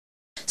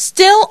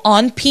Still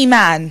on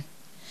PMAN.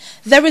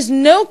 There is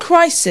no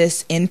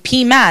crisis in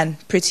PMAN,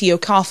 Pretty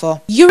Okafor.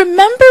 You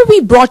remember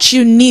we brought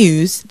you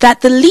news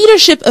that the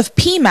leadership of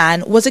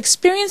PMAN was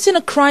experiencing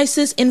a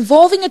crisis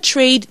involving a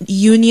trade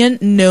union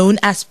known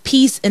as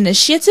Peace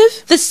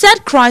Initiative? The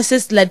said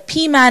crisis led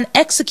PMAN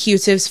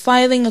executives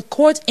filing a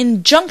court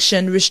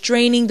injunction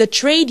restraining the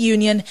trade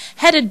union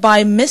headed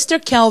by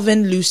Mr.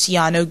 Kelvin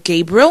Luciano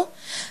Gabriel,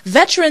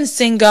 veteran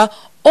singer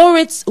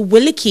Oritz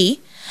Wiliki,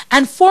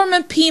 and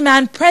former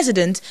PMAN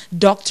president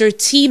Dr.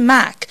 T.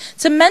 Mack,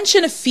 to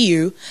mention a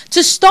few,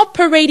 to stop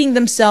parading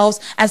themselves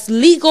as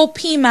legal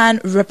PMAN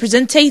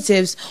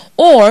representatives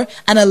or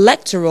an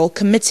electoral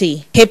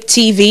committee.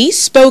 HipTv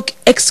spoke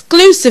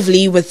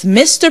exclusively with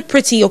Mr.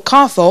 Pretty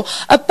Okafor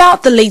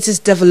about the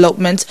latest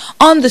development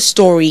on the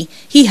story.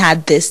 He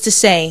had this to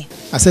say.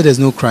 I said there's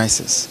no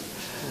crisis,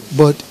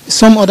 but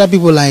some other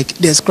people like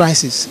there's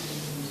crisis.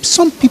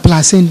 Some people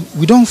are saying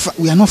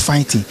we are not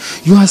fighting.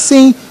 You are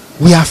saying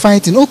we are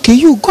fighting. Okay,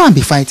 you go and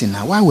be fighting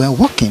now while we are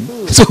working.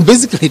 So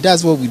basically,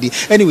 that's what we did.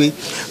 Anyway,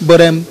 but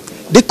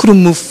they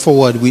couldn't move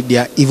forward with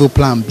their evil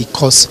plan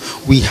because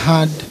we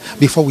had,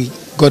 before we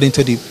got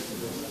into the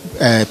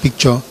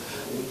picture,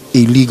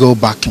 illegal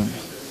backing.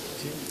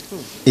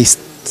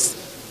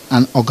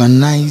 An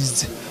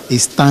organized, a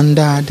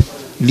standard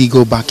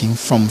legal backing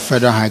from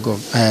Federal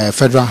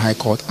High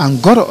Court,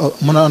 and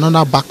got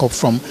another backup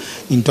from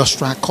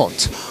Industrial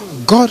Court.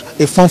 Got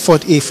a Form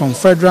 48 from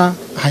Federal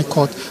High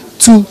Court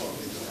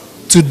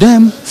to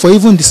them for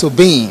even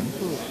disobeying,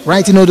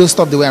 writing all those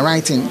stuff they were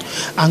writing,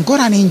 and got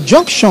an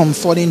injunction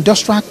for the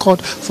Industrial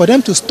Court for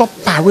them to stop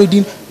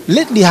parading.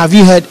 Lately, have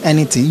you heard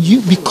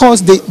anything?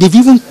 Because they've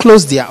even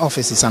closed their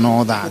offices and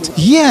all that.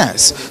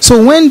 Yes.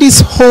 So when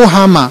this whole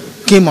hammer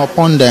came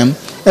upon them,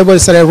 everybody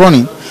started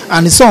running.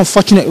 And it's so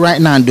unfortunate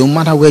right now, no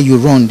matter where you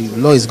run, the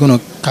law is going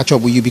to catch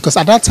up with you. Because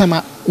at that time,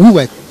 we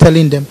were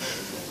telling them,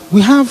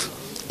 we have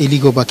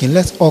illegal backing,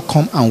 let's all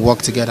come and work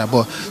together.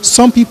 But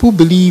some people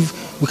believe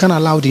we can't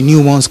allow the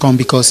new ones come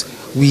because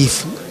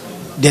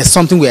there's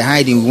something we're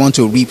hiding we want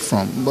to reap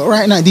from. But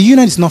right now, the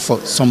union is not for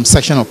some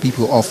section of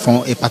people or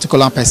for a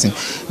particular person.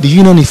 The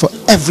union is for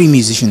every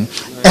musician,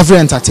 every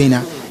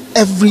entertainer,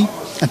 every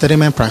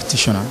entertainment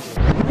practitioner.